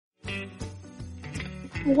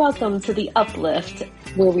Welcome to the Uplift,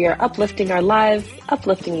 where we are uplifting our lives,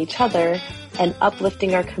 uplifting each other, and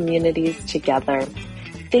uplifting our communities together.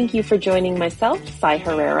 Thank you for joining myself, Cy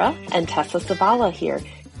Herrera, and Tessa Savala here,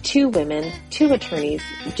 two women, two attorneys,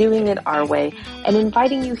 doing it our way, and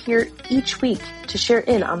inviting you here each week to share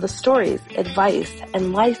in on the stories, advice,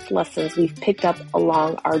 and life lessons we've picked up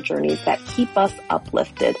along our journeys that keep us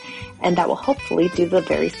uplifted, and that will hopefully do the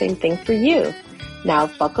very same thing for you. Now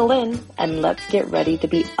buckle in and let's get ready to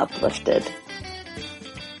be uplifted.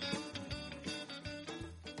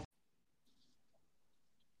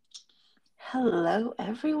 Hello,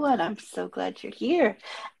 everyone. I'm so glad you're here.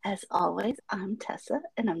 As always, I'm Tessa,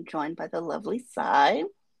 and I'm joined by the lovely Cy.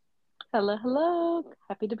 Hello, hello.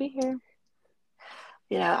 Happy to be here.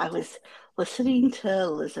 I was listening to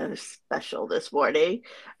Lizzo's special this morning,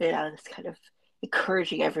 just kind of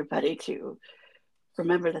encouraging everybody to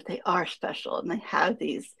remember that they are special and they have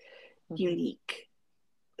these unique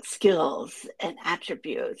skills and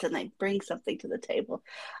attributes, and they bring something to the table.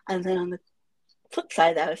 And then on the flip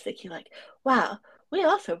side, I was thinking wow, we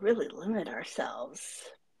also really limit ourselves.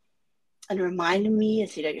 And it reminded me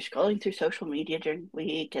as, you're scrolling through social media during the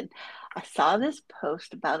week, and I saw this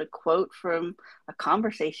post about a quote from a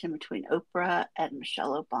conversation between Oprah and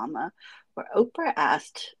Michelle Obama, where Oprah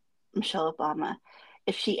asked Michelle Obama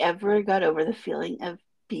if she ever got over the feeling of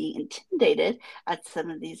being intimidated at some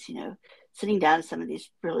of these, sitting down at some of these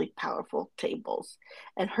really powerful tables.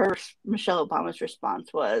 And Michelle Obama's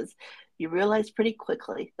response was, you realize pretty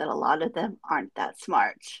quickly that a lot of them aren't that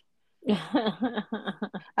smart. I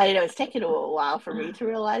know it's taken a while for me to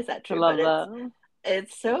realize that too, but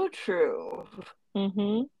it's so true.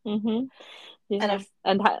 Yeah.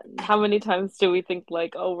 And how many times do we think we're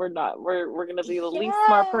gonna be the least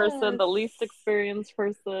smart person, the least experienced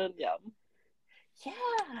person? Yeah.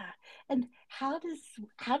 And how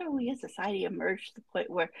do we as society emerge to the point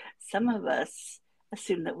where some of us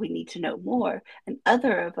assume that we need to know more, and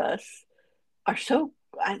other of us are so,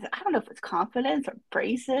 I don't know if it's confidence or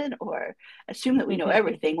brazen or assume that we know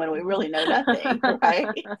everything when we really know nothing,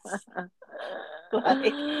 right?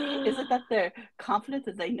 Is it that they're confident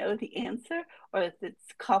that they know the answer, or if it's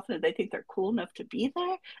confident they think they're cool enough to be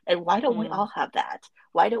there? And why don't we all have that?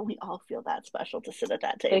 Why don't we all feel that special to sit at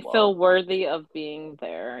that table? They feel worthy of being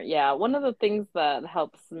there. Yeah. One of the things that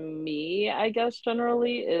helps me, I guess,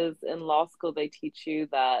 generally is in law school, they teach you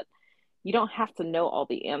that you don't have to know all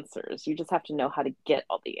the answers. You just have to know how to get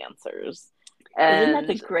all the answers. Isn't that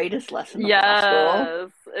the greatest lesson of law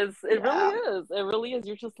school? It really is. It really is.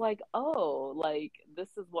 You're just this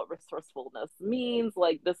is what resourcefulness means.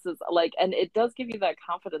 This is and it does give you that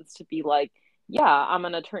confidence to be yeah, I'm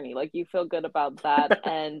an attorney. You feel good about that.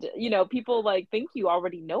 And, people think you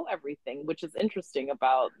already know everything, which is interesting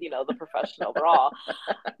about, the profession overall.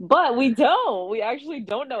 But we don't. We actually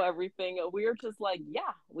don't know everything. We're just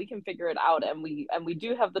yeah, we can figure it out. And we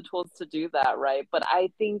do have the tools to do that, right? But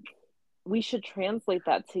I think we should translate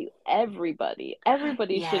that to everybody.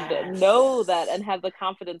 Everybody should know that and have the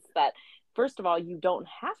confidence that, first of all, you don't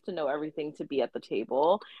have to know everything to be at the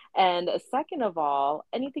table. And second of all,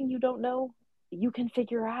 anything you don't know, you can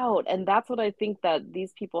figure out. And that's what I think that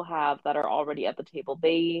these people have that are already at the table.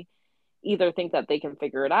 They either think that they can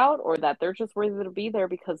figure it out, or that they're just worthy to be there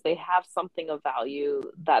because they have something of value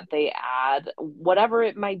that they add, whatever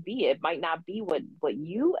it might be. It might not be what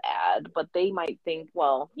you add, but they might think,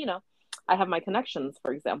 well, I have my connections,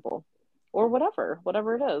 for example, or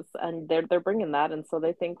whatever it is. And they're bringing that. And so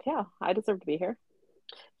they think, yeah, I deserve to be here.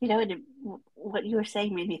 And what you were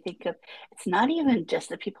saying made me think of, it's not even just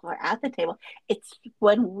the people who are at the table. It's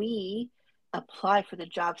when we apply for the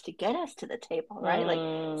jobs to get us to the table,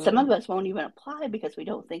 right? Some of us won't even apply because we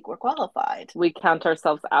don't think we're qualified. We count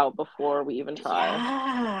ourselves out before we even try.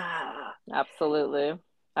 Yeah. Absolutely.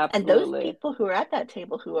 And those people who are at that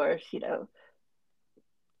table who are,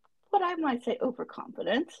 what I might say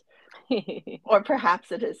overconfident, or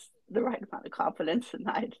perhaps it is the right amount of confidence and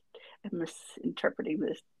I am misinterpreting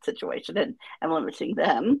this situation and limiting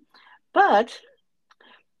them. But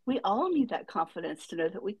we all need that confidence to know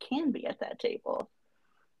that we can be at that table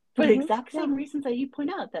for the exact same reasons that you point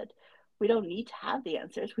out, that we don't need to have the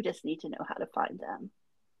answers. We just need to know how to find them.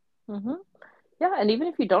 Yeah, and even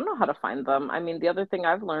if you don't know how to find them, I mean, the other thing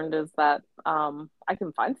I've learned is that I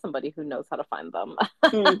can find somebody who knows how to find them,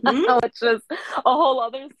 which is a whole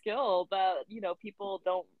other skill that, people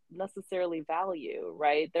don't necessarily value,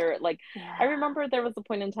 right? I remember there was a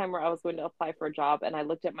point in time where I was going to apply for a job, and I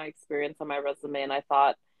looked at my experience on my resume and I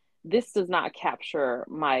thought, this does not capture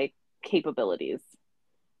my capabilities.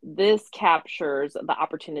 This captures the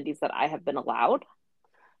opportunities that I have been allowed.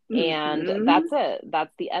 And Mm-hmm. that's it.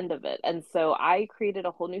 That's the end of it. And so I created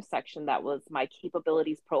a whole new section that was my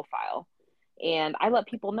capabilities profile. And I let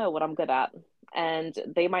people know what I'm good at. And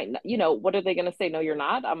they might, what are they going to say? No, you're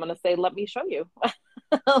not. I'm going to say, let me show you.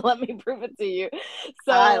 Let me prove it to you.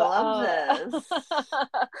 I So, love this.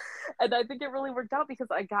 and I think it really worked out because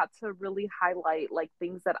I got to really highlight like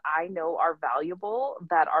things that I know are valuable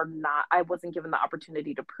that are not, I wasn't given the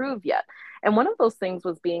opportunity to prove yet. And one of those things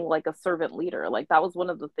was being like a servant leader. Like that was one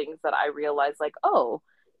of the things that I realized, like, oh,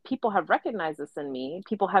 people have recognized this in me.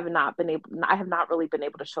 People have not been able, I have not really been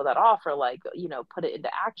able to show that off or like, put it into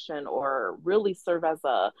action or really serve as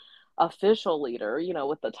a official leader,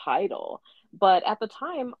 with the title. But at the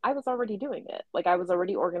time, I was already doing it. Like I was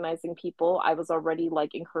already organizing people. I was already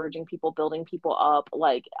like encouraging people, building people up.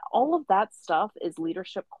 Like all of that stuff is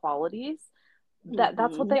leadership qualities.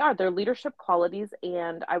 That's what Mm-hmm. they are. They're leadership qualities,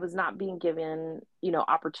 and I was not being given,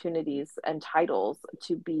 opportunities and titles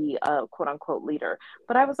to be a quote unquote leader,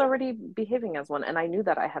 but I was already behaving as one, and I knew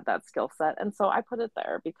that I had that skill set, and so I put it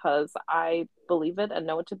there because I believe it and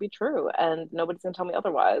know it to be true, and nobody's gonna tell me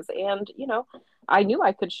otherwise. And I knew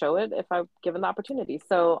I could show it if I given the opportunity.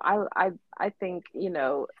 So I think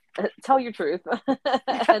tell your truth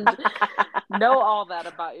and know all that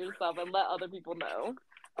about yourself and let other people know.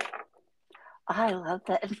 I love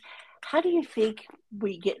that. And how do you think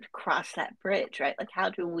we get across that bridge, right? Like, how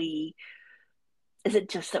do we, is it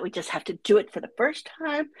just that we just have to do it for the first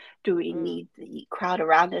time? Do we Mm. need the crowd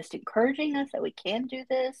around us encouraging us that we can do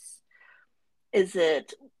this? Is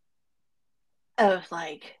it a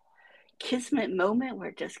like kismet moment where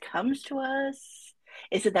it just comes to us?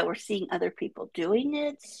 Is it that we're seeing other people doing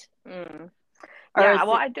it? Mm. Or Yeah, is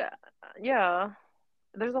well, it, yeah,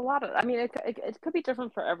 there's a lot of, I mean, it could be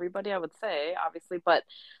different for everybody, I would say, obviously, but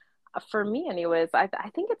for me, anyways, I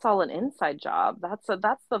think it's all an inside job. That's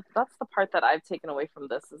the part that I've taken away from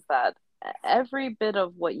this is that every bit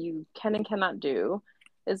of what you can and cannot do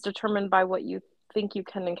is determined by what you think you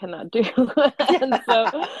can and cannot do. And so,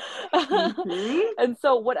 yeah. Mm-hmm. and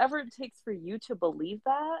so whatever it takes for you to believe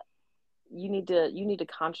that, you need to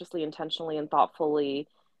consciously, intentionally, and thoughtfully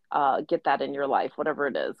get that in your life, whatever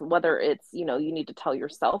it is. Whether it's you need to tell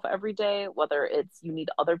yourself every day, whether it's you need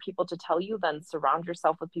other people to tell you, then surround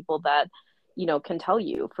yourself with people that can tell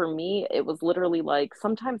you. For me, it was literally like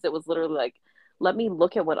sometimes it was literally like let me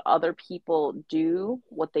look at what other people do,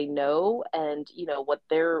 what they know, and what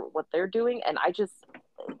they're doing, and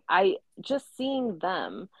I just seeing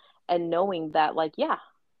them and knowing that like yeah,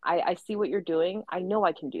 I see what you're doing. I know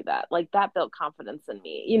I can do that. Like that built confidence in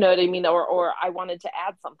me. You know what I mean? Or I wanted to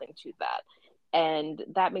add something to that. And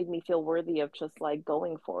that made me feel worthy of just like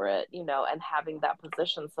going for it, and having that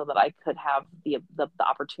position so that I could have the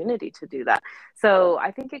opportunity to do that. So I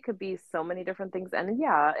think it could be so many different things. And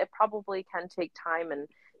yeah, it probably can take time and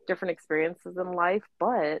different experiences in life,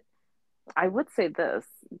 but I would say this,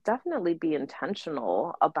 definitely be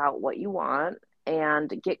intentional about what you want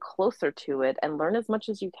and get closer to it and learn as much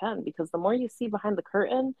as you can because the more you see behind the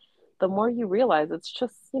curtain, the more you realize it's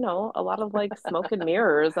just, a lot of like smoke and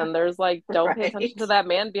mirrors and there's like don't pay attention Right. to that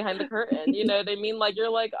man behind the curtain. You know what I mean? Like you're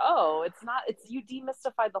like, "Oh, it's not it's you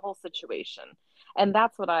demystified the whole situation." And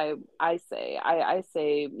that's what I say. I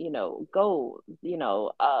say, go,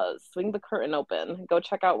 swing the curtain open, go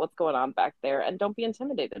check out what's going on back there, and don't be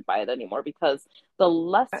intimidated by it anymore because the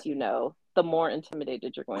less you know, the more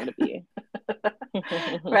intimidated you're going to be.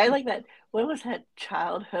 Right? Like that. What was that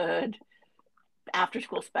childhood after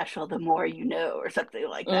school special? The more you know, or something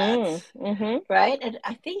like that. Mm-hmm. Right? And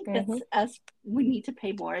I think Mm-hmm. that's us. We need to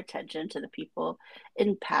pay more attention to the people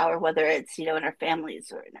in power, whether it's in our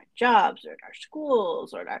families or in our jobs or in our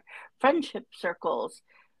schools or in our friendship circles,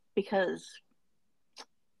 because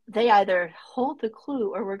they either hold the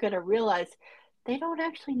clue or we're going to realize they don't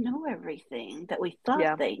actually know everything that we thought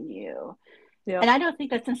Yeah. they knew. Yep. And I don't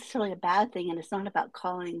think that's necessarily a bad thing. And it's not about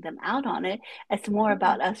calling them out on it. It's more Mm-mm.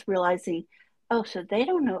 about us realizing, oh, so they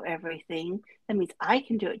don't know everything. That means I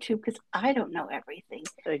can do it too because I don't know everything.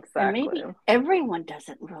 Or Exactly. maybe everyone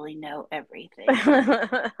doesn't really know everything. And,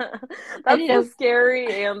 That's the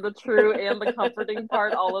scary and the true and the comforting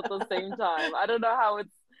part all at the same time. I don't know how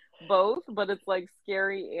it's both, but it's like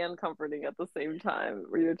scary and comforting at the same time.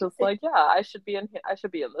 Where you're just like, yeah, I should be in here. I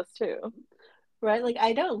should be in this too. right? Like,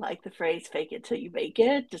 I don't like the phrase fake it till you make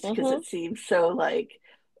it just because Mm-hmm. it seems so like,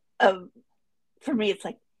 um, for me, it's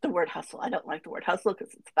like the word hustle. I don't like the word hustle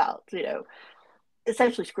because it's about,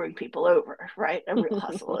 essentially screwing people over, right? A real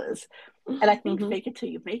hustle is. And I think Mm-hmm. fake it till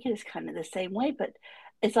you make it is kind of the same way, but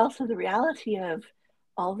it's also the reality of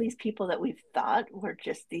all these people that we've thought were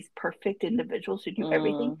just these perfect individuals who knew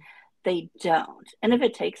everything. Mm. they don't. And if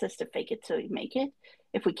it takes us to fake it till we make it,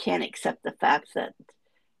 if we can't accept the fact that,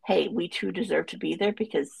 hey, we too deserve to be there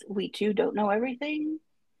because we too don't know everything,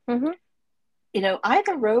 Mm-hmm.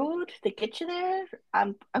 either road that gets you there,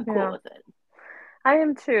 I'm cool Yeah, with it. I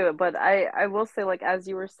am too. But I will say, like, as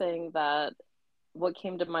you were saying that, what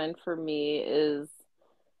came to mind for me is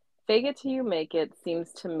fake it till you make it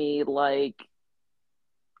seems to me like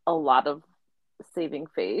a lot of saving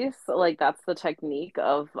face. Like that's the technique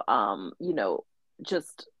of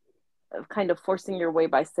just kind of forcing your way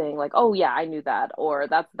by saying like, oh yeah, I knew that, or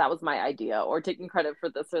that was my idea, or taking credit for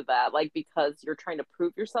this or that, like because you're trying to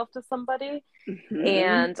prove yourself to somebody. Mm-hmm.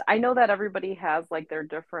 And I know that everybody has like their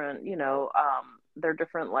different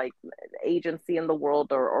like agency in the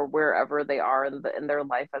world, or wherever they are in their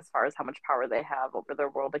life as far as how much power they have over their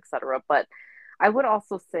world, etc. But I would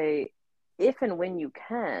also say, if and when you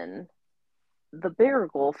can, the bigger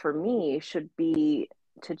goal for me should be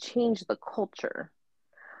to change the culture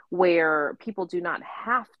where people do not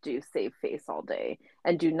have to save face all day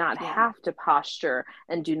and do not Yeah. have to posture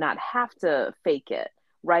and do not have to fake it,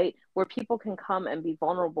 right? Where people can come and be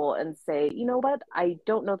vulnerable and say, you know what, I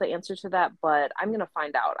don't know the answer to that, but I'm going to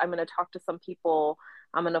find out. I'm going to talk to some people.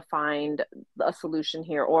 I'm going to find a solution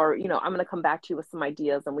here, or, I'm going to come back to you with some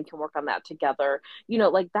ideas and we can work on that together.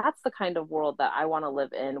 Like that's the kind of world that I want to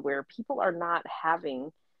live in, where people are not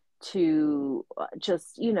having to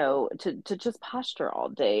just to just posture all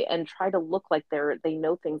day and try to look like they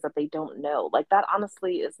know things that they don't know. Like that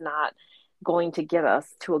honestly is not going to get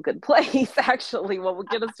us to a good place. Actually, what will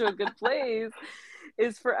get us to a good place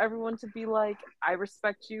is for everyone to be like, I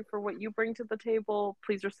respect you for what you bring to the table,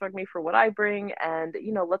 please respect me for what I bring, and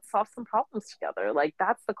let's solve some problems together. Like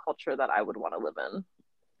that's the culture that I would want to live in.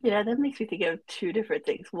 That makes me think of two different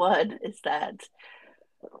things. One is that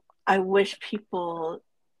I wish people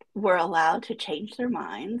were allowed to change their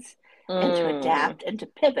minds and to Mm. adapt and to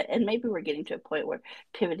pivot. And maybe we're getting to a point where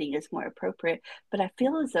pivoting is more appropriate. But I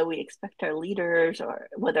feel as though we expect our leaders, or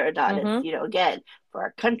whether or not it's, Mm-hmm. again, for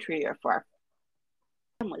our country or for our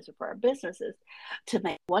families or for our businesses, to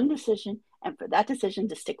make one decision and for that decision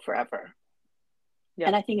to stick forever.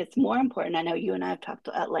 And Yep. I think it's more important. I know you and I have talked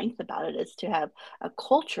at length about it, is to have a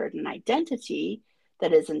culture and an identity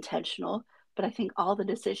that is intentional. But I think all the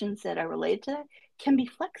decisions that are related to that can be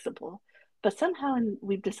flexible. But somehow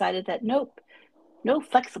we've decided that nope, no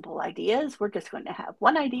flexible ideas. We're just going to have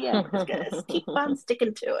one idea and we're just going to keep on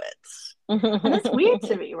sticking to it. And that's weird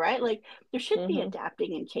to me, right? Like there should be Hmm.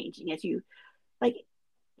 adapting and changing as you like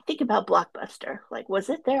think about Blockbuster. Like, was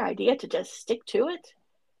it their idea to just stick to it?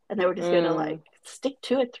 And they were just going to like Mm. stick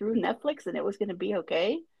to it through Netflix and it was going to be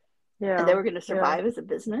okay and they Yeah. were going to Yeah. survive as a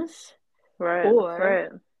business? Right. Or Right.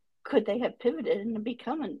 could they have pivoted and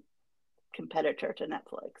become a competitor to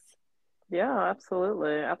Netflix? Yeah,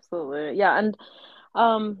 absolutely. Absolutely. Yeah, and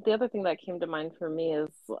the other thing that came to mind for me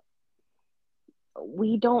is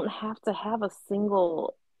we don't have to have a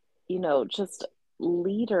single, just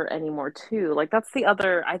leader anymore too. Like that's the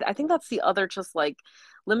other I think that's the other just like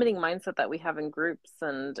limiting mindset that we have in groups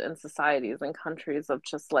and in societies and countries, of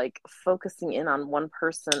just like focusing in on one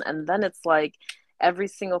person, and then it's like every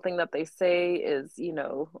single thing that they say is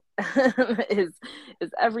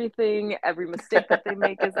is everything. Every mistake that they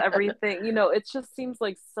make is everything. It just seems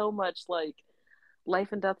like so much like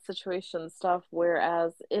life and death situation stuff.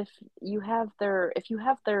 Whereas if you have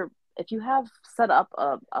set up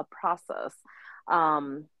a process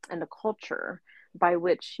and a culture by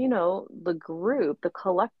which the group, the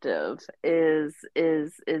collective is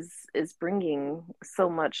bringing so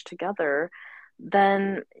much together,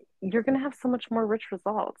 then you're going to have so much more rich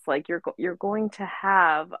results. Like you're going to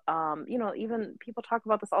have even people talk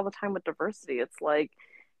about this all the time with diversity. It's like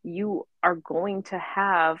you are going to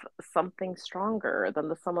have something stronger than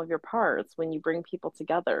the sum of your parts when you bring people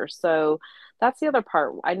together. So that's the other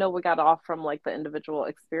part. I know we got off from like the individual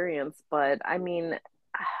experience, but I mean,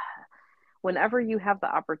 whenever you have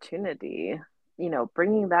the opportunity,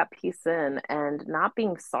 bringing that piece in and not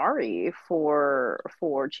being sorry for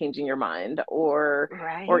changing your mind, or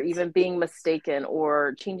Right? even being mistaken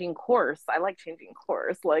or changing course. I like changing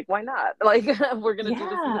course. Like why not? Like we're going to do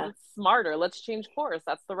this because Yeah. it's smarter. Let's change course.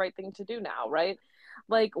 That's the right thing to do now, right?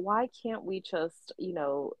 Like why can't we just,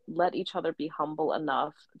 let each other be humble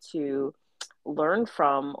enough to learn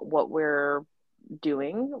from what we're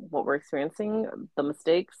doing, what we're experiencing, the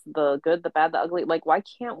mistakes, the good, the bad, the ugly. Like, why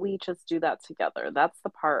can't we just do that together? That's the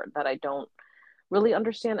part that I don't really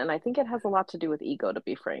understand. And I think it has a lot to do with ego, to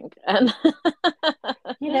be frank. And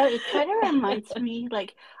It kind of reminds me,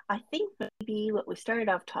 like, I think maybe what we started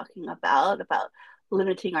off talking about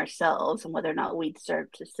limiting ourselves and whether or not we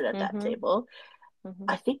deserve to sit at that hmm table. Mm-hmm.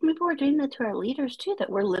 I think maybe we're doing that to our leaders too, that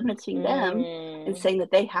we're limiting them and Mm, saying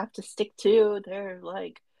that they have to stick to their,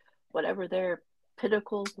 like, whatever their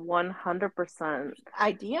pinnacle 100%.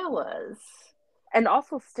 idea was. And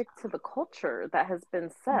also stick to the culture that has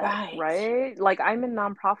been set, Right. right? Like I'm in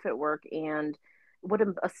nonprofit work, and what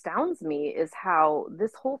astounds me is how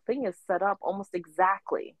this whole thing is set up almost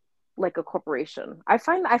exactly like a corporation. I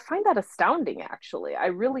find that astounding actually. I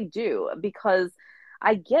really do, because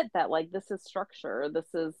I get that like this is structure.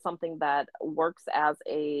 This is something that works as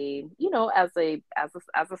a, as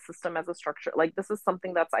a system, as a structure. Like this is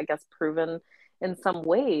something that's I guess proven in some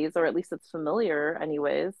ways, or at least it's familiar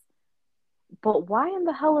anyways. But why in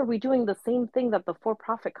the hell are we doing the same thing that the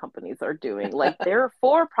for-profit companies are doing? Like they're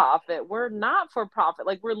for profit, we're not for profit.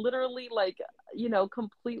 Like we're literally like,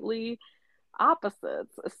 completely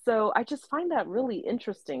opposites. So I just find that really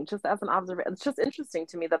interesting, just as an observer. It's just interesting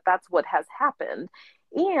to me that that's what has happened,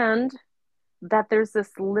 and that there's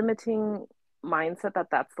this limiting mindset that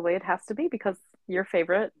that's the way it has to be because your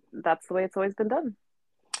favorite, that's the way it's always been done.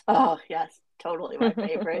 Oh, yes, totally my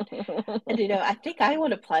favorite. And I think I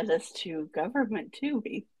would apply this to government too.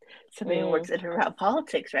 Somebody who works Mm, in and around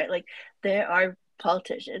politics, right? Like there are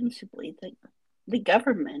politicians who believe that the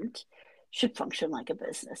government should function like a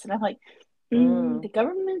business, and I'm like, mm. the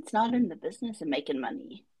government's not in the business of making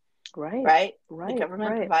money, Right, right? The right, government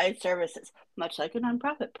right. provides services, much like a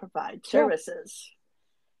nonprofit provides Yeah, services,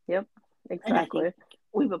 yep, and I think exactly.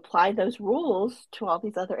 we've applied those rules to all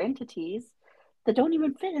these other entities that don't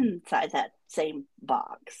even fit inside that same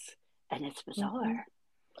box, and it's Hmm. bizarre.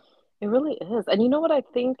 It really is. And you know what I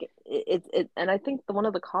think and I think one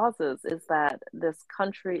of the causes is that this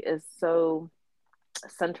country is so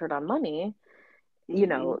centered on money,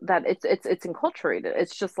 Hmm. that it's enculturated.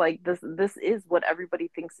 It's just like this is what everybody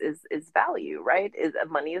thinks is value, right? Is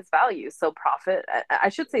money is value. So profit, I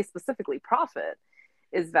should say specifically profit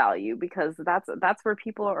is value, because that's where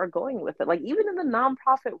people are going with it. Like even in the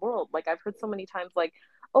nonprofit world, like I've heard so many times like,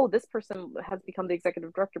 oh, this person has become the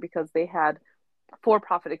executive director because they had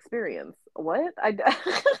for-profit experience. What? I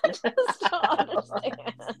just don't understand.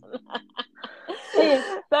 And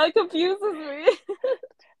That confuses me.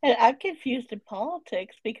 I'm confused in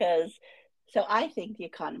politics because, so I think the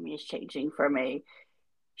economy is changing from a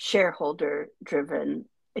shareholder driven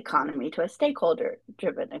economy to a stakeholder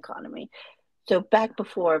driven economy. So back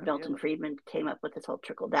before I Milton do. Friedman came up with this whole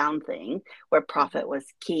trickle down thing, where Mm-hmm. profit was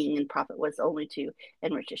king and profit was only to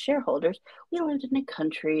enrich the shareholders, we lived in a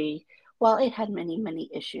country, while it had many, many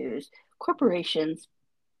issues, corporations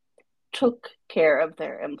took care of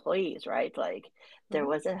their employees, right? Like there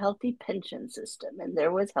Mm-hmm. was a healthy pension system and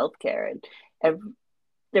there was healthcare, and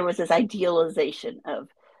there was this idealization of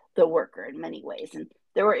the worker in many ways. And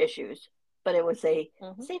there were issues, but it was a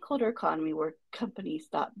Mm-hmm. stakeholder economy where companies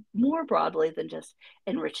thought more broadly than just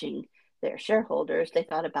enriching their shareholders. They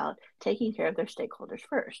thought about taking care of their stakeholders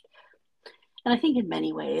first. And I think in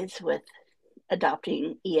many ways, with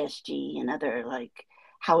adopting ESG and other, like,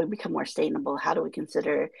 how we become more sustainable, how do we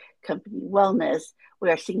consider company wellness, we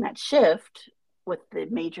are seeing that shift with the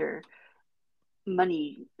major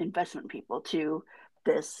money investment people to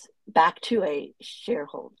this, back to a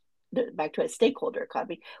shareholder, back to a stakeholder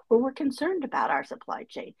economy where we're concerned about our supply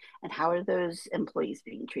chain and how are those employees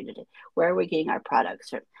being treated, where are we getting our products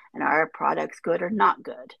from, and are our products good or not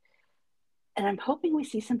good. And I'm hoping we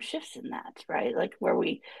see some shifts in that, right? Like where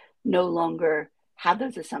we no longer have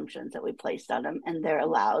those assumptions that we placed on them and they're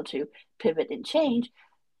allowed to pivot and change.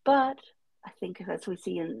 But I think as we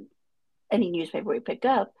see in any newspaper we pick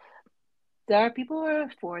up, there are people who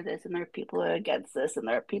are for this and there are people who are against this. And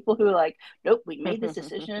there are people who are like, nope, we made this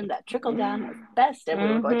decision that trickle down was best and we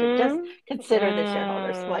were going to just Mm-hmm. consider the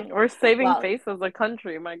shareholders. So like, We're saving well, face as a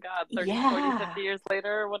country. My God, 30, 40, yeah, 50 years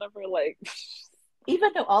later, or whatever. Like,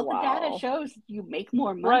 even though all the data wow. shows you make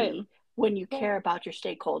more Right. money when you Right. care about your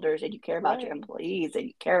stakeholders and you care about your Right. employees and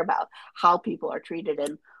you care about how people are treated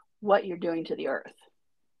and what you're doing to the earth.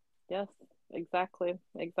 Yes, exactly.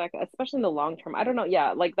 Exactly. Especially in the long term. I don't know.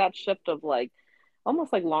 Yeah, like that shift of like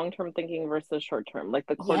almost like long-term thinking versus short-term. Like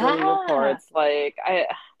the quarterly Yeah, reports, like I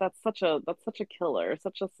that's such a killer,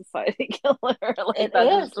 such a society killer. Like it that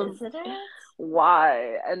is is, just isn't it?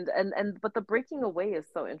 why. And but the breaking away is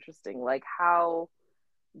so interesting. Like how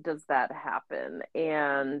does that happen?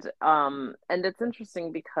 And it's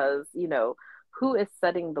interesting because, who is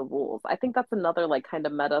setting the rules? I think that's another like kind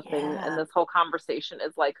of meta thing in Yeah, this whole conversation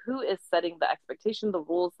is like who is setting the expectation, the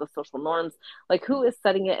rules, the social norms, like who is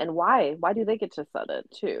setting it and why? Why do they get to set it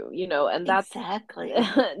too? You know, and that's exactly.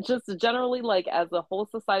 just generally like as a whole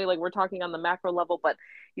society, like we're talking on the macro level, but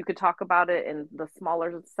you could talk about it in the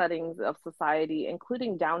smaller settings of society,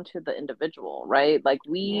 including down to the individual, right? Like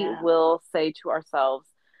we Yeah. will say to ourselves,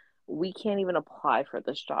 we can't even apply for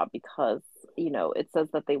this job because it says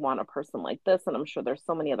that they want a person like this, and I'm sure there's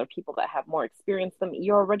so many other people that have more experience than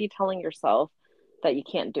you're already telling yourself that you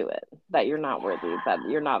can't do it, that you're not worthy, that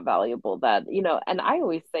Yeah. you're not valuable, that and I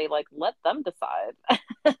always say like let them decide.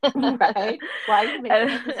 Right? Why are you making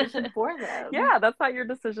And, that decision for them? yeah, that's not your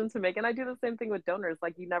decision to make. And I do the same thing with donors.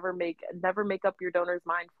 Like you never make up your donor's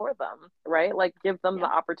mind for them, right? Like give them the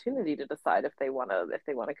Yep. opportunity to decide if they want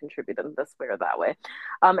to contribute in this way or that way.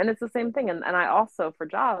 And it's the same thing. And I also for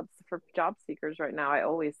job seekers right now, I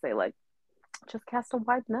always say like just cast a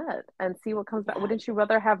wide net and see what comes back. Yeah. Wouldn't you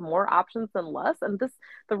rather have more options than less? And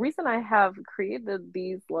the reason I have created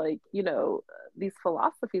these these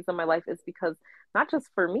philosophies in my life is because not just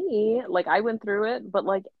for me, like I went through it, but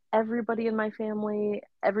like everybody in my family,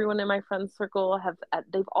 everyone in my friend circle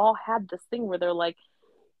they've all had this thing where they're like,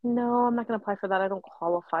 no, I'm not going to apply for that. I don't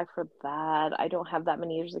qualify for that. I don't have that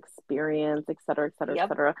many years experience, et cetera, et cetera, et Yep.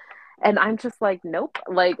 cetera. And I'm just like, nope.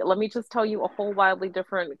 Like, let me just tell you a whole wildly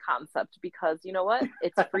different concept because you know what?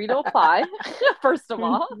 It's free to apply, first of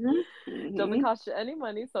all. Hmm. Doesn't Hmm. cost you any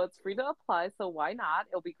money, so it's free to apply. So why not?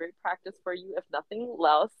 It'll be great practice for you. If nothing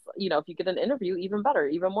else, if you get an interview, even better,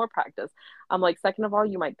 even more practice. I'm like, second of all,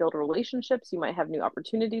 you might build relationships. You might have new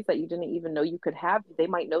opportunities that you didn't even know you could have. They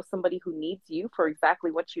might know somebody who needs you for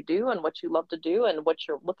exactly what you do and what you love to do and what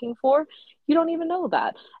you're looking for. You don't even know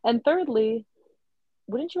that. And thirdly,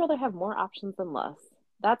 wouldn't you rather have more options than less?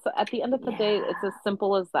 That's at the end of the day, it's Yeah. as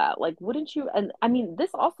simple as that. Like, wouldn't you? And I mean,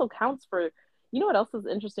 this also counts for, what else is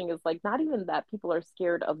interesting is like not even that people are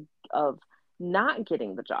scared of not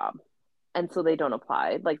getting the job and so they don't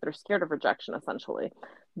apply. Like they're scared of rejection essentially.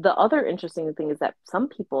 The other interesting thing is that some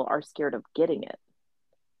people are scared of getting it.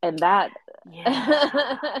 And that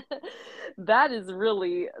Yeah. that's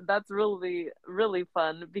really really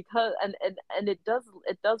fun because and it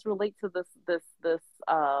does relate to this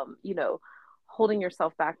holding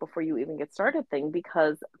yourself back before you even get started thing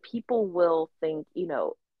because people will think,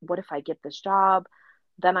 what if I get this job,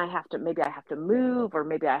 then maybe I have to move, or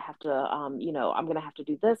maybe I have to I'm going to have to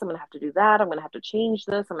do this, I'm going to have to do that, I'm going to have to change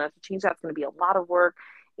this, I'm going to have to change that, it's going to be a lot of work.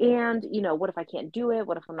 And what if I can't do it,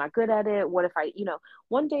 what if I'm not good at it, what if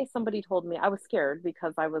one day somebody told me, I was scared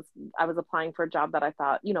because I was applying for a job that I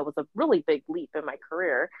thought, was a really big leap in my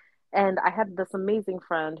career. And I had this amazing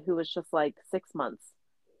friend who was just like 6 months.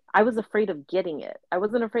 I was afraid of getting it. I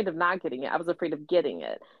wasn't afraid of not getting it. I was afraid of getting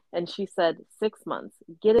it. And she said, 6 months,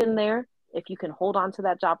 get in there. If you can hold on to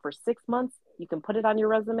that job for 6 months, you can put it on your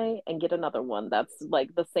resume and get another one that's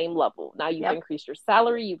like the same level. Now you've Yep. increased your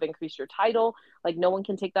salary, you've increased your title. Like no one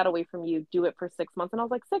can take that away from you. Do it for 6 months. And I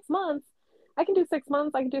was like, 6 months? I can do 6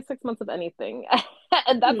 months. I can do 6 months of anything.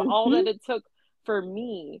 And that's all that Hmm. it took for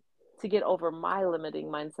me to get over my limiting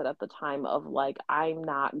mindset at the time of like, I'm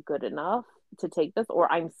not good enough to take this,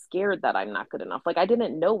 or I'm scared that I'm not good enough. Like I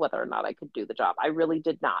didn't know whether or not I could do the job. I really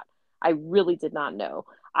did not. I really did not know.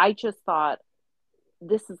 I just thought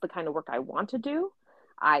this is the kind of work I want to do.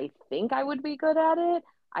 I think I would be good at it.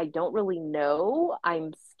 I don't really know.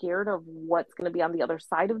 I'm scared of what's going to be on the other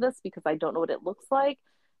side of this because I don't know what it looks like.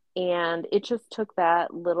 And it just took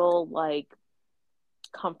that little like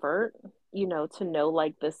comfort, to know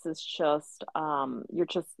like this is just you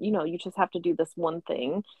just have to do this one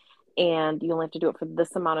thing and you only have to do it for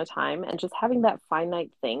this amount of time, and just having that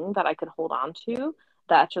finite thing that I could hold on to,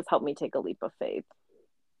 that just helped me take a leap of faith.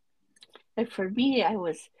 And for me, I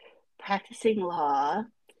was practicing law,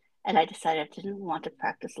 and I decided I didn't want to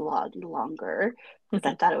practice law any longer because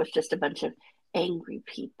I thought it was just a bunch of angry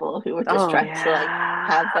people who were just Oh trying to like yeah.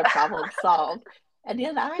 have their problem solved. And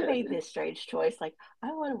then I made this strange choice, like I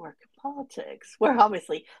want to work in politics, where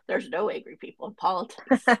obviously there's no angry people in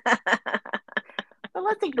politics. But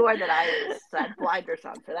let's ignore that I had blinders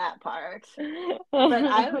on for that part. But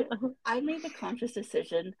I made the conscious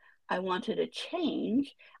decision I wanted to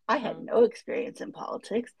change. I had Mm, no experience in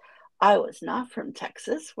politics. I was not from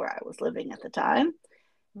Texas, where I was living at the time.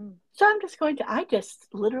 mm, So I just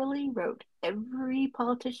literally wrote every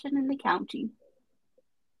politician in the county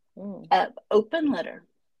mm. an open letter.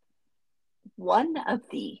 One of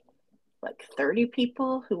the like 30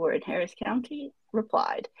 people who were in Harris County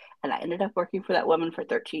replied, and I ended up working for that woman for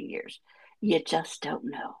 13 years. You just don't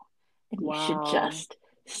know. And you should Wow. just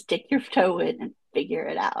stick your toe in and figure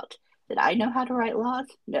it out. Did I know how to write laws?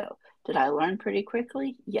 No. Did I learn pretty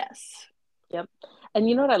quickly? Yes. Yep. And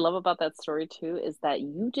you know what I love about that story too is that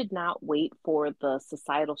you did not wait for the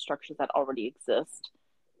societal structures that already exist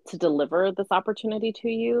to deliver this opportunity to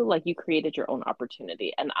you. Like you created your own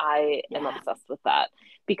opportunity, and I am Yeah. obsessed with that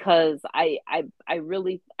because I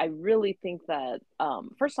really think that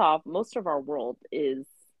first off, most of our world is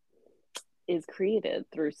created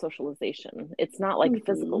through socialization. It's not like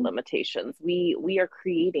physical Mm-hmm. limitations. We are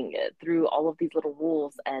creating it through all of these little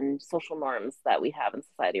rules and social norms that we have in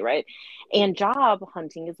society, right? And job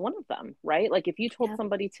hunting is one of them, right? Like if you told Yep.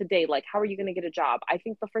 somebody today, like, how are you going to get a job? I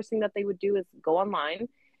think the first thing that they would do is go online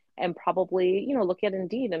and probably, look at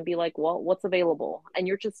Indeed and be like, well, what's available? And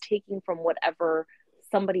you're just taking from whatever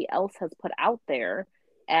somebody else has put out there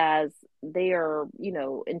as they are,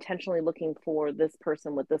 intentionally looking for this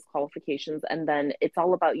person with this qualifications. And then it's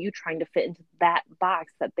all about you trying to fit into that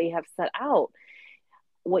box that they have set out.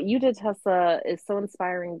 What you did, Tessa, is so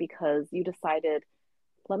inspiring because you decided,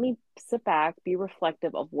 let me sit back, be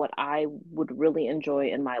reflective of what I would really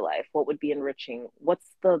enjoy in my life, what would be enriching, what's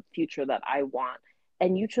the future that I want.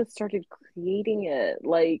 And you just started creating it,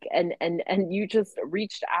 like, and you just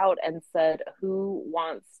reached out and said, who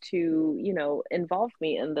wants to, involve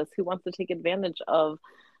me in this? Who wants to take advantage of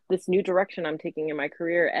this new direction I'm taking in my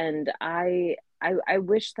career? And I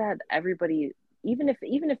wish that everybody, even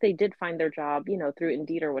if they did find their job, through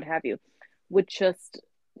Indeed or what have you, would just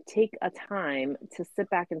take a time to sit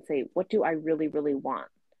back and say, what do I really, really want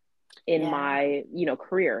in Yeah. my,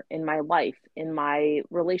 career, in my life, in my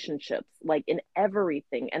relationships, like in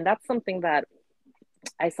everything. And that's something that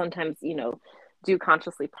I sometimes, do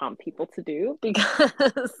consciously prompt people to do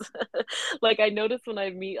because like I notice when I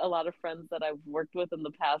meet a lot of friends that I've worked with in the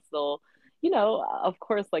past, they'll, of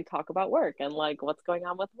course, like talk about work and like what's going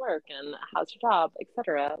on with work and how's your job,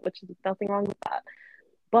 etc., which is nothing wrong with that.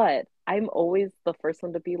 But I'm always the first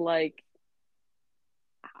one to be like,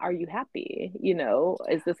 are you happy?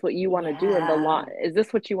 Is this what you want to do in the long, Yeah. is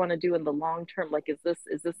this what you want to do in the long term? Like, is this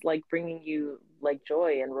like bringing you like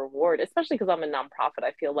joy and reward? Especially because I'm a nonprofit.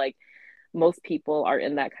 I feel like most people are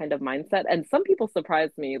in that kind of mindset. And some people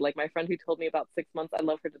surprise me. Like my friend who told me about 6 months, I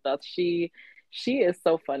love her to death. She is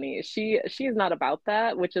so funny. She is not about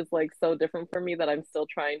that, which is like so different for me that I'm still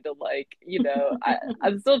trying to like,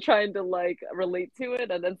 I'm still trying to like relate to it.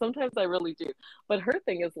 And then sometimes I really do. But her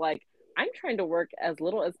thing is like, I'm trying to work as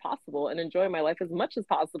little as possible and enjoy my life as much as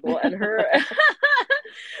possible. And her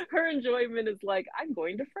her enjoyment is like, I'm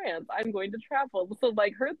going to France, I'm going to travel. So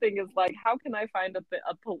like her thing is like, how can I find a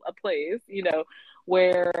place,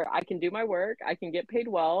 where I can do my work, I can get paid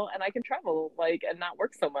well, and I can travel like and not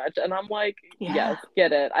work so much. And I'm like, yes, Yeah.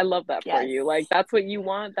 get it. I love that for Yes. you. Like that's what you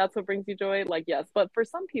want. That's what brings you joy. Like yes, but for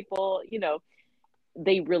some people,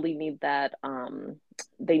 they really need that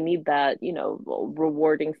they need that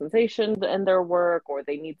rewarding sensation in their work, or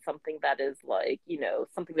they need something that is like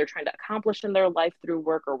something they're trying to accomplish in their life through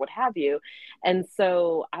work or what have you. And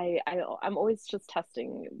so I'm always just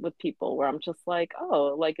testing with people where I'm just like,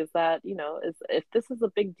 oh, like is that is if this is a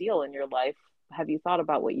big deal in your life, have you thought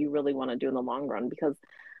about what you really want to do in the long run? Because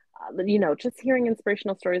just hearing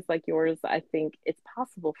inspirational stories like yours, I think it's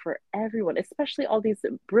possible for everyone, especially all these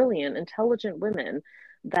brilliant, intelligent women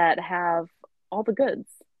that have all the goods.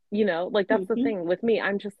 Like that's the Mm-hmm. thing with me.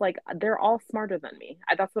 I'm just like, they're all smarter than me.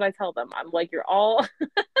 That's what I tell them. I'm like, you're all,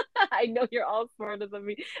 I know you're all smarter than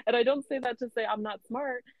me. And I don't say that to say I'm not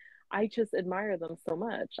smart. I just admire them so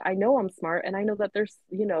much. I know I'm smart and I know that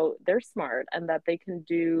they're smart and that they can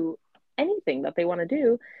do anything that they want to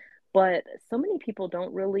do, but so many people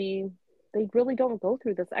they really don't go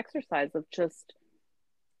through this exercise of just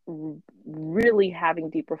really having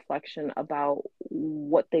deep reflection about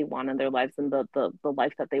what they want in their lives and the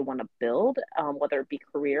life that they want to build, whether it be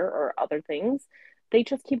career or other things. They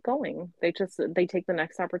just keep going. They take the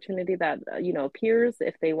next opportunity that appears.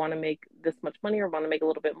 If they want to make this much money or want to make a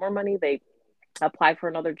little bit more money, they apply for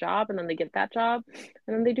another job and then they get that job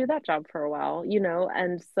and then they do that job for a while,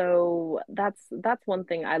 and so that's one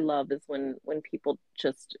thing I love is when people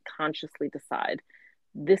just consciously decide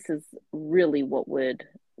this is really what would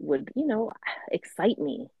excite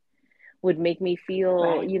me, would make me feel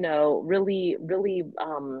Right. really really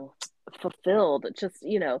fulfilled,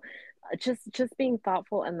 just being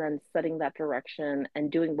thoughtful and then setting that direction and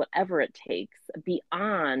doing whatever it takes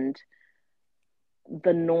beyond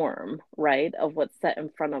the norm, right, of what's set in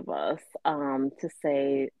front of us, to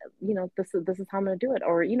say, this is how I'm going to do it,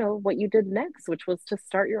 or what you did next, which was to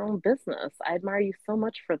start your own business. I admire you so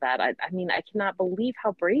much for that. I mean, I cannot believe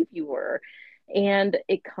how brave you were And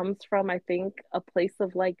it comes from, I think, a place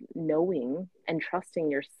of like knowing and trusting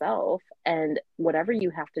yourself, and whatever you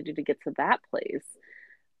have to do to get to that place.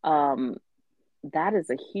 Um, that is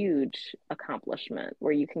a huge accomplishment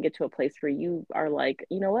where you can get to a place where you are like,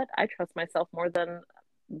 you know what, I trust myself more than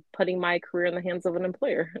putting my career in the hands of an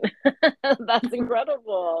employer. That's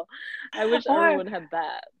incredible. I wish Or everyone had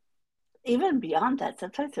that. even beyond that,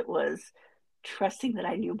 sometimes it was trusting that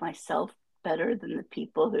I knew myself better than the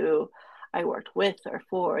people who I worked with or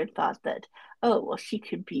for, and thought that, oh, well, she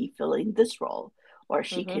could be filling this role or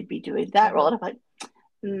she Mm-hmm. could be doing that role. Mm-hmm. And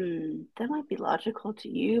I'm like, that might be logical to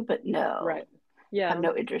you, but no, Right. have Yeah.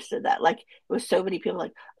 no interest in that. Like, it was so many people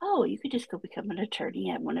like, oh, you could just go become an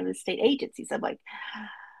attorney at one of the state agencies. I'm like,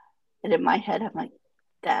 and in my head, I'm like,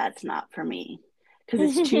 that's not for me.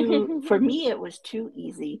 Because it's too, for me, it was too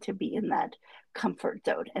easy to be in that comfort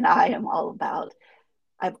zone. And I am all about,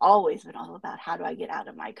 I've always been all about how do I get out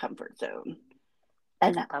of my comfort zone?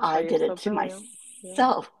 And That's why I you're did so it to brilliant. Yeah.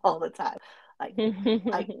 myself all the time. Like,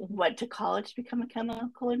 I went to college to become a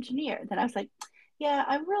chemical engineer. Then I was like, yeah,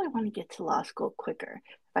 I really want to get to law school quicker.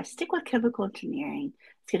 If I stick with chemical engineering,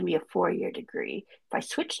 it's going to be a 4 year degree. If I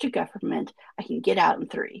switch to government, I can get out in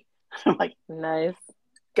three. I'm like, Nice.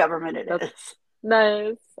 government it That's is.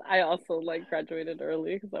 nice. I also like graduated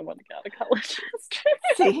early because I wanted to get out of college.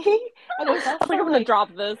 See? And it was I was like, also I'm gonna like,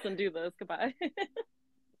 drop this and do this. Goodbye.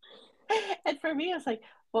 and for me, it was like,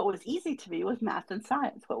 what was easy to me was math and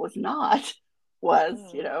science. What was not was,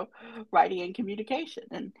 Mm. writing and communication.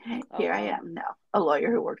 And Oh here I wow. am now, a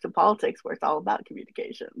lawyer who works in politics where it's all about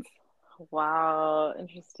communications. Wow,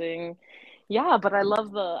 interesting. Yeah, but I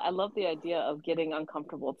love the idea of getting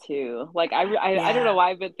uncomfortable too. Like I don't know Yeah. why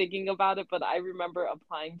I've been thinking about it, but I remember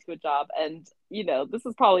applying to a job, and this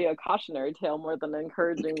is probably a cautionary tale more than an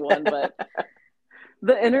encouraging one, but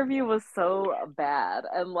the interview was so bad,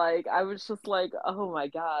 and like I was just like, oh my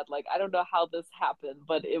God, like I don't know how this happened,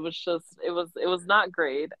 but it was not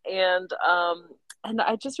great. And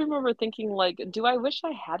I just remember thinking like, do I wish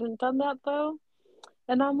I hadn't done that though?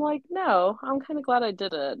 And I'm like, no, I'm kind of glad I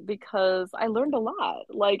did it because I learned a lot.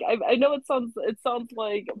 Like I know it sounds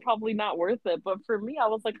like probably not worth it, but for me, I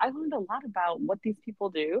was like, I learned a lot about what these people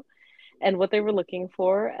do and what they were looking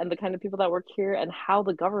for and the kind of people that work here and how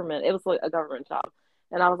the government, it was like a government job.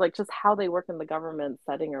 And I was like, just how they work in the government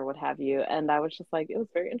setting or what have you. And I was just like, it was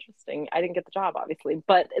very interesting. I didn't get the job, obviously,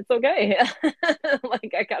 but it's okay.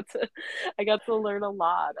 Like I got to learn a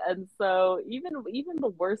lot. And so even the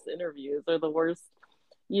worst interviews or the worst,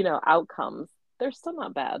 outcomes, they're still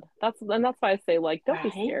not bad. That's why I say like, don't be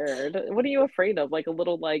Right. scared. What are you afraid of? Like a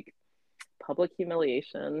little like public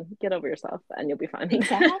humiliation. Get over yourself and you'll be fine.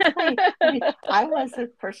 Exactly. I mean, I was a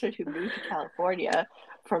person who moved to California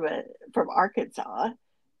from Arkansas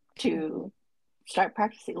to Mhm. start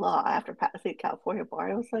practicing law after passing California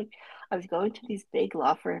bar. I was like, I was going to these big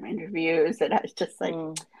law firm interviews, and I was just like,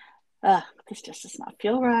 Mm. this just does not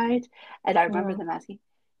feel right. And I remember Yeah. them asking,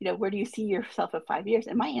 where do you see yourself in 5 years?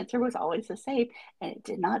 And my answer was always the same, and it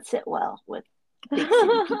did not sit well with big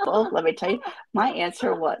city people. Let me tell you, my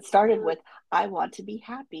answer was started with, I want to be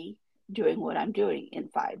happy doing what I'm doing in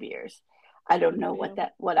 5 years. I don't know Yeah.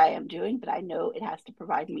 what I am doing, but I know it has to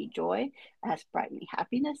provide me joy, it has to provide me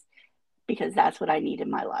happiness, because that's what I need in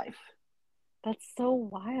my life. That's so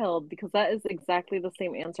wild because that is exactly the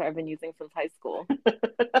same answer I've been using since high school.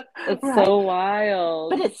 It's Right? so But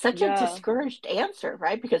wild. it's such a Yeah. discouraged answer,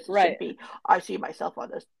 right? Because it should Right. be, I see myself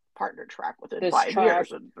on this partner track within This five track.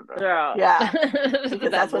 years. And Yeah. yeah, because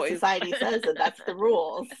That that's what voice. society says and that's the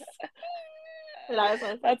rules. And I was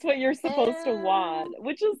always like, That's what you're supposed to eh. want,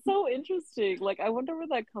 which is so interesting. Like, I wonder where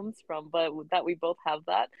that comes from, but that we both have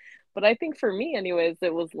that. But I think for me, anyways,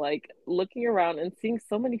 it was like looking around and seeing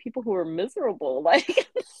so many people who were miserable. Like,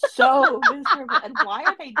 So miserable. And why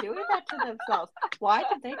are they doing that to themselves? Why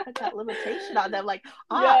did they put that limitation on them? Like,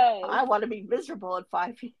 yes, I want to be miserable in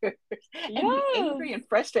 5 years and be yes, angry and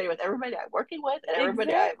frustrated with everybody I'm working with and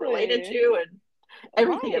everybody I'm related exactly. to and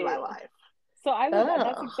everything in my Right. life. So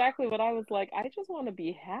that's Oh, exactly what I was like. I just want to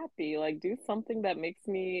be happy. Like do something that makes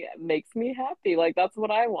me happy. Like that's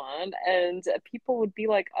what I want. And people would be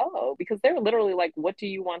like, "Oh," because they were literally like, "What do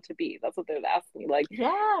you want to be?" That's what they would ask me. Like,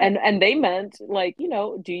 yeah. and they meant like,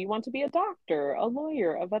 do you want to be a doctor, a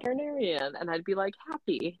lawyer, a veterinarian? And I'd be like,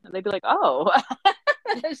 "Happy." And they'd be like, "Oh."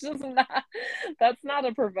 It's just not that's not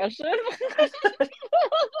a profession.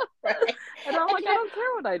 Right. And I'm And like, I don't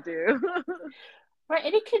care what I do. right.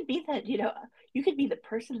 And it could be that, you could be the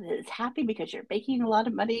person that is happy because you're making a lot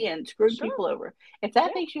of money and screwing Sure. people over. If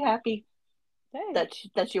that Yeah. makes you happy, Hey, that's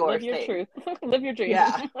live yours your thing. truth. Live your dream.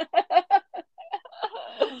 Yeah.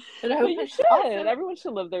 And But you should. also, Everyone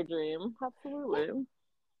should live their dream. yeah, Absolutely.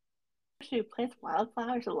 who plants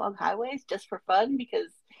wildflowers along highways just for fun because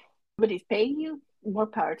somebody's paying you, more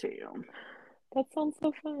power to you. That sounds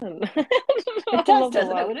so fun. It I does, love the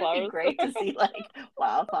doesn't it? Wouldn't it be wildflowers. great to see like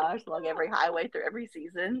wildflowers along every highway through every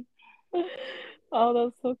season? Oh,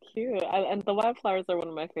 that's so cute. And the wildflowers are one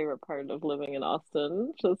of my favorite part of living in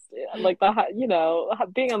Austin. Just like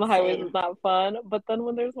being on the highways is Same. not fun, but then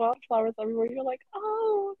when there's wildflowers everywhere, you're like,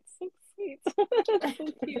 oh, it's so sweet. It's so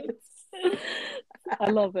cute. I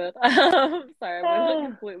love it. Sorry,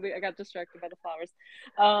 I got distracted by the flowers.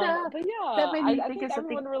 No, But yeah, that made me I think think of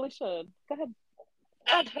something. everyone really should. Go ahead.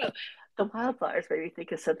 The wildflowers made me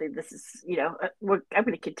think of something. This is, I'm going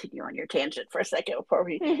to continue on your tangent for a second before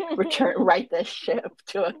we return, right this ship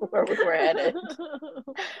to where we were headed.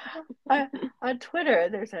 Uh, on Twitter,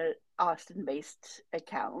 there's an Austin-based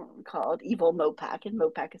account called Evil Mopac, and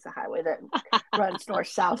Mopac is a highway that runs north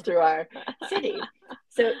south through our city.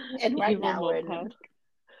 So, and right Evil now Mopac.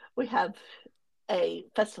 we have a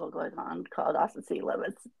festival going on called Austin City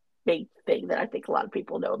Limits, big thing that I think a lot of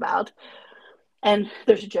people know about. And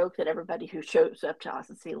there's a joke that everybody who shows up to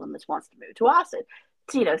Austin City Limits wants to move to Austin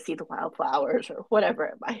to, see the wildflowers or whatever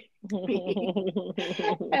it might be.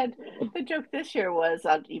 And the joke this year was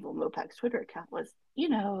on Evil Mopac's Twitter account was,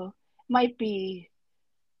 might be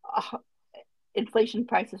uh, inflation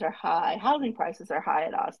prices are high, housing prices are high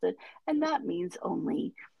in Austin, and that means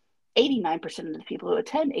only 89% of the people who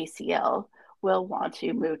attend ACL will want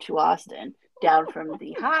to move to Austin, down from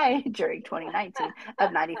the high during 2019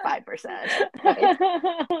 of 95%, right?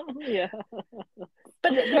 Yeah,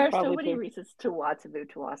 But there are so probably many true. reasons to want to move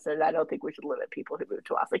to Austin. I don't think we should limit people who move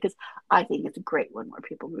to Austin because I think it's great when more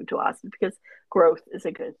people move to Austin because growth is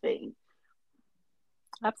a good thing.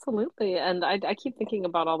 Absolutely. And I keep thinking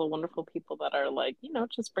about all the wonderful people that are like,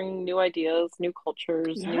 just bringing new ideas, new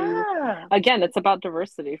cultures, Yeah. again, it's about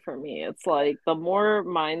diversity for me. It's like the more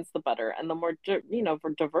minds, the better. And the more, for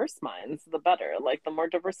diverse minds, the better. Like the more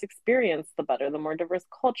diverse experience, the better. The more diverse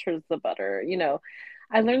cultures, the better.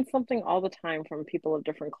 I learn something all the time from people of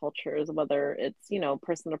different cultures, whether it's,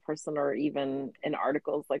 person to person or even in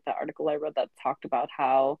articles like that article I read that talked about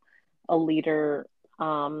how a leader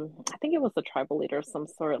I think it was a tribal leader of some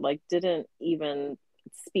sort, like didn't even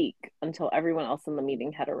speak until everyone else in the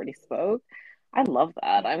meeting had already spoke. I love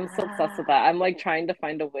that. I'm so obsessed with Yeah. that. I'm like trying to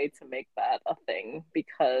find a way to make that a thing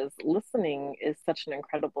because listening is such an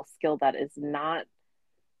incredible skill that is not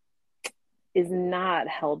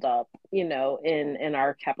held up, in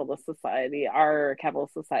our capitalist society,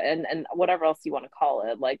 and whatever else you want to call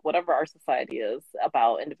it, like whatever our society is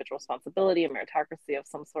about individual responsibility and meritocracy of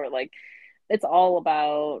some sort, like it's all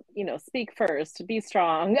about, speak first, be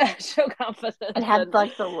strong, show And confidence, have and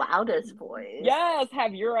like the loudest voice. yes,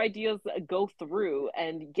 have your ideas go through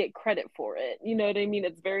and get credit for it. You know what I mean?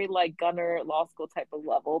 It's very like Gunner law school type of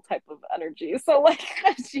level type of energy. So like,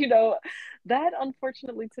 that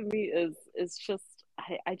unfortunately to me is just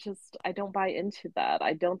I don't buy into that.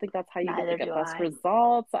 I don't think that's how you Neither get do best I.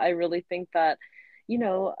 results. I really think that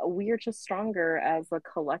we are just stronger as a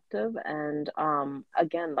collective. And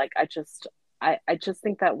again, like I just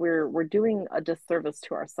think that we're doing a disservice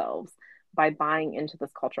to ourselves by buying into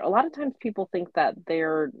this culture. A lot of times people think that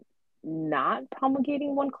they're not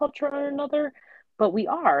promulgating one culture or another, but we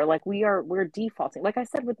are. Like we're defaulting. Like I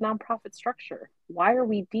said with nonprofit structure, why are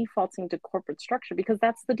we defaulting to corporate structure? Because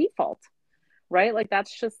that's the default, right? Like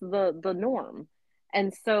that's just the norm.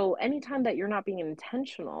 And so anytime that you're not being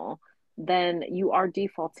intentional, then you are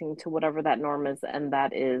defaulting to whatever that norm is, and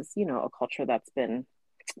that is, a culture that's been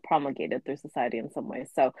promulgated through society in some way.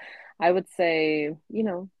 So I would say,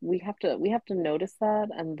 we have to notice that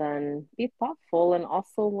and then be thoughtful and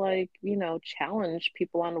also like, challenge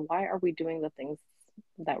people on why are we doing the things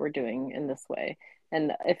that we're doing in this way.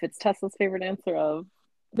 And if it's Tesla's favorite answer of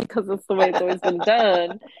because it's the way it's always been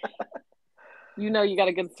done, you got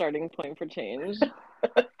a good starting point for change.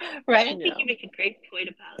 Right? I think Yeah. you make a great point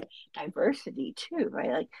about diversity too, right?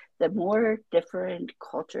 Like the more different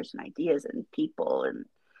cultures and ideas and people and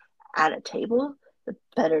at a table, the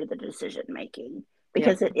better the decision making. Yep.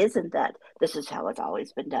 Because it isn't that this is how it's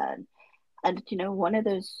always been done. And one of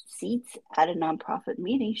those seats at a nonprofit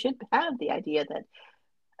meeting should have the idea that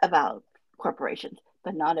about corporations,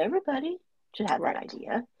 but not everybody should have that Right.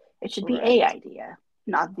 idea. It should be a Right. idea,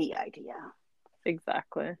 not the idea.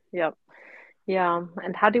 Exactly. Yep. Yeah,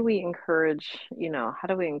 and how do we encourage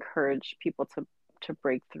people to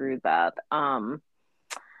break through that?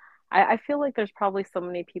 I feel like there's probably so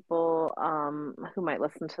many people who might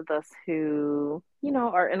listen to this who,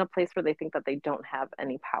 are in a place where they think that they don't have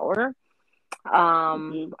any power.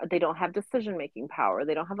 Mm-hmm. They don't have decision making power,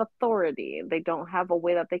 they don't have authority, they don't have a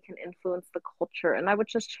way that they can influence the culture. And I would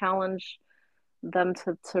just challenge them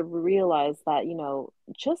to realize that,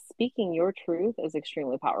 just speaking your truth is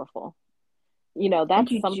extremely powerful. And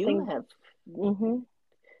That's you do something. have Hmm.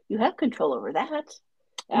 you have control over that,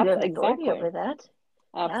 and you have authority Exactly. over that.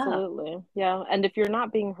 Yeah, Absolutely. Yeah. And if you're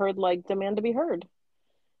not being heard, like, demand to be heard. yeah.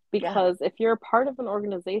 Because if you're a part of an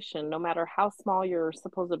organization, no matter how small your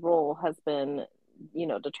supposed role has been,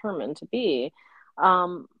 determined to be,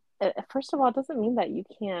 um, first of all, it doesn't mean that you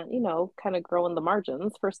can't, kind of grow in the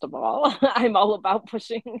margins. First of all, I'm all about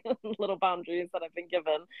pushing little boundaries that I've been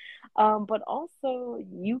given. But also,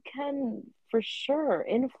 you can for sure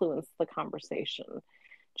influence the conversation.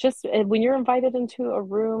 Just when you're invited into a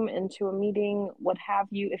room, into a meeting, what have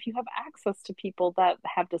you, if you have access to people that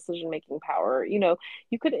have decision making power,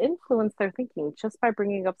 you could influence their thinking just by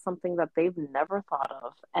bringing up something that they've never thought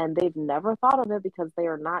of. And they've never thought of it because they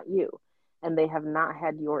are not you. And they have not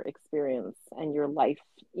had your experience and your life,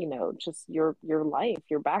 just your life,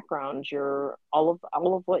 your background, your all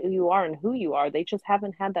of what you are and who you are. They just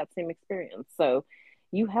haven't had that same experience. So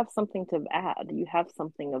you have something to add. You have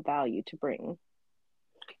something of value to bring.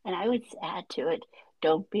 And I would add to it,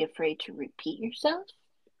 don't be afraid to repeat yourself,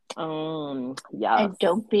 Yes. and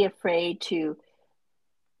don't be afraid to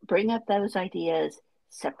bring up those ideas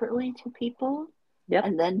separately to people, Yep.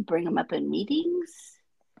 and then bring them up in meetings,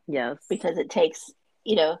 Yes. because it takes,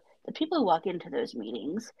 you know, the people who walk into those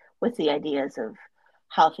meetings with the ideas of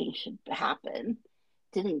how things should happen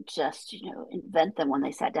didn't just, invent them when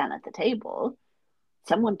they sat down at the table.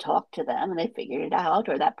 Someone talked to them and they figured it out,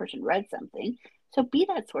 or that person read something. So be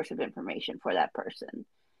that source of information for that person.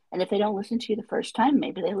 And if they don't listen to you the first time,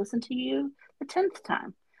 maybe they listen to you the 10th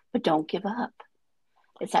time. But don't give up.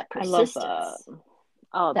 It's that I love that. persistence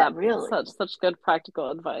Oh, that that really, such good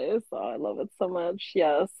practical advice. Oh, I love it so much.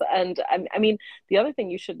 Yes. And I mean, the other thing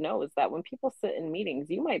you should know is that when people sit in meetings,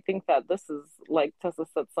 you might think that this is, like Tessa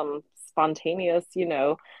said, some spontaneous,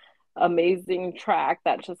 amazing track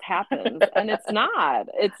that just happens, and it's not.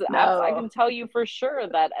 I no. can tell you for sure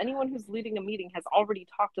that anyone who's leading a meeting has already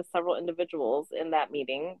talked to several individuals in that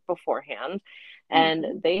meeting beforehand, and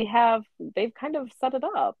Mm-hmm. they've kind of set it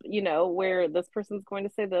up, where this person's going to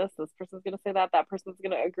say this person's going to say that, that person's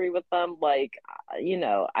going to agree with them, like,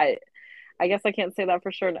 I guess I can't say that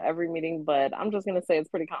for sure in every meeting, but I'm just gonna say it's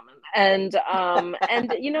pretty common. And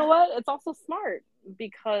you know what? It's also smart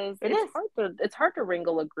because It is. it's hard to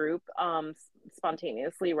wrangle a group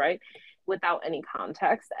spontaneously, right? Without any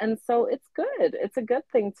context. And so it's good. It's a good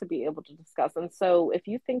thing to be able to discuss. And so if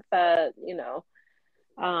you think that,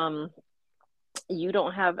 um you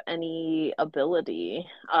don't have any ability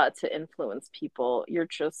to influence people,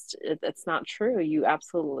 it's not true. You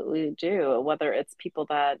absolutely do, whether it's people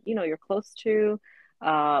that you're close to,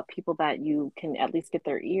 people that you can at least get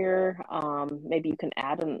their ear, maybe you can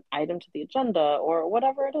add an item to the agenda or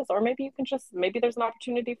whatever it is, or maybe you can just, maybe there's an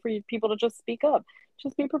opportunity for people to just speak up.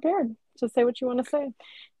 Just be prepared to say what you want to say.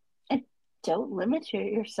 And don't limit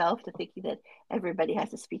yourself to thinking that everybody has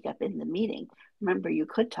to speak up in the meeting. Remember, you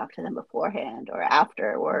could talk to them beforehand or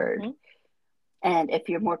afterward. Hmm. And if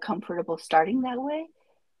you're more comfortable starting that way,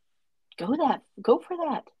 go for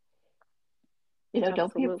that.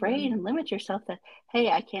 Don't be afraid Absolutely. and limit yourself that, hey,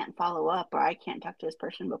 I can't follow up or I can't talk to this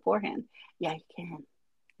person beforehand. Yeah, you can.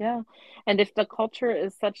 Yeah. And if the culture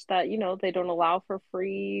is such that, they don't allow for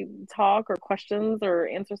free talk or questions or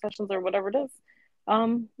answer sessions or whatever it is,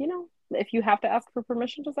 if you have to ask for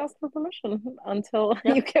permission, just ask for permission until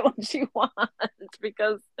you Yep. get what you want.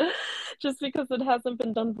 Because just because it hasn't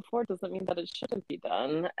been done before doesn't mean that it shouldn't be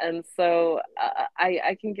done. And so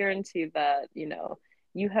I can guarantee that,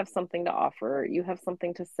 you have something to offer, you have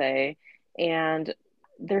something to say, and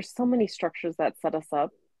there's so many structures that set us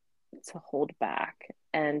up to hold back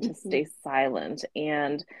and to Mm-hmm. stay silent.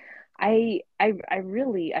 And I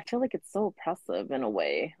really, I feel like it's so oppressive in a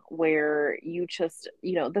way where you just,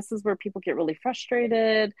 this is where people get really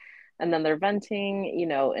frustrated, and then they're venting,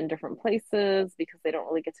 in different places because they don't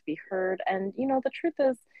really get to be heard. And the truth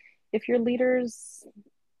is, if your leaders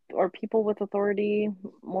or people with authority,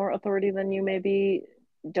 more authority than you maybe,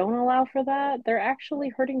 don't allow for that, they're actually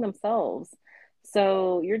hurting themselves.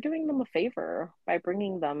 So you're doing them a favor by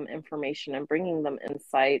bringing them information and bringing them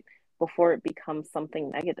insight before it becomes something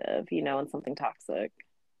negative, and something toxic.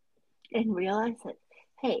 And realize that,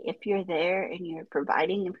 hey, if you're there and you're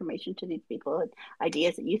providing information to these people and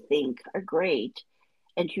ideas that you think are great,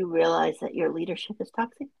 and you realize that your leadership is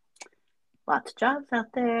toxic, Lots of jobs out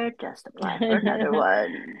there. Just apply for another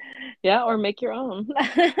one. Yeah, or make your own.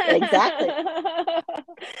 Exactly.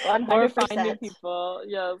 Or find new 100%. people.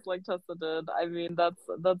 Yes, like Tessa did. I mean, that's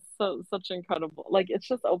so such incredible. Like it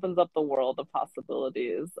just opens up the world of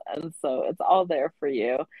possibilities. And so it's all there for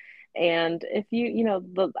you. And if you know,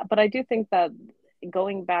 but I do think that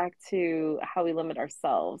going back to how we limit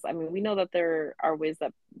ourselves, I mean, we know that there are ways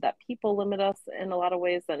that people limit us in a lot of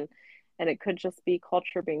ways, and it could just be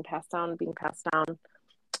culture being passed down.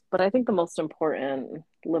 But I think the most important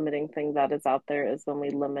limiting thing that is out there is when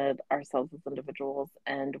we limit ourselves as individuals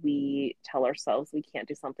and we tell ourselves we can't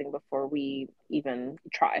do something before we even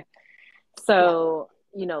try. Yeah. So,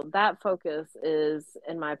 you know, that focus is,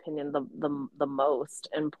 in my opinion, the most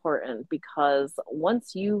important, because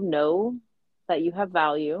once you know that you have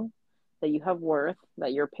value, that you have worth,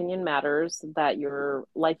 that your opinion matters, that your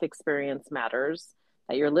life experience matters,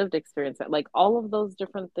 that your lived experience, like all of those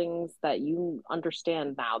different things that you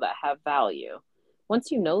understand now that have value.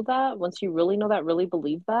 Once you know that, once you really know that, really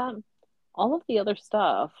believe that, all of the other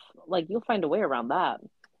stuff, like you'll find a way around that.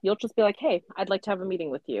 You'll just be like, "Hey, I'd like to have a meeting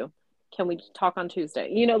with you. Can we talk on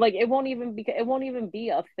Tuesday?" You know, like it won't even be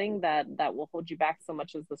a thing that will hold you back so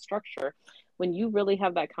much as the structure. When you really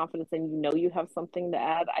have that confidence and you know you have something to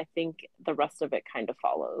add, I think the rest of it kind of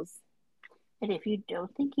follows. And if you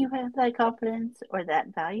don't think you have that confidence or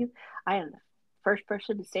that value, I am the first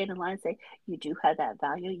person to stand in line and say, you do have that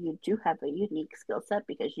value. You do have a unique skill set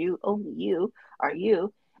because you, only you, are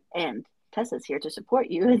you. And Tessa's here to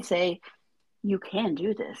support you and say, you can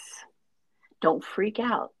do this. Don't freak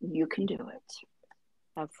out. You can do it.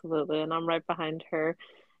 Absolutely. And I'm right behind her.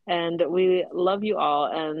 And we love you all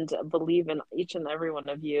and believe in each and every one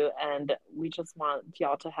of you. And we just want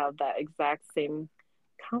y'all to have that exact same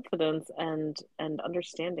confidence and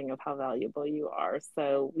understanding of how valuable you are.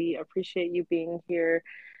 So we appreciate you being here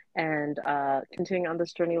and continuing on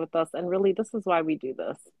this journey with us. And really, this is why we do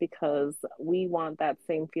this, because we want that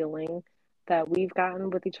same feeling that we've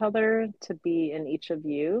gotten with each other to be in each of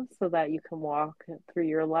you, so that you can walk through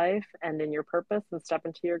your life and in your purpose and step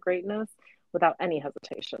into your greatness without any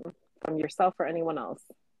hesitation from yourself or anyone else.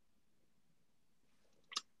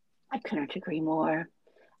 I couldn't agree more.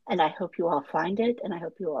 And I hope you all find it and I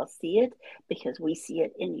hope you all see it because we see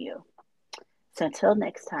it in you. So until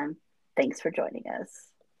next time, thanks for joining us.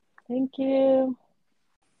 Thank you.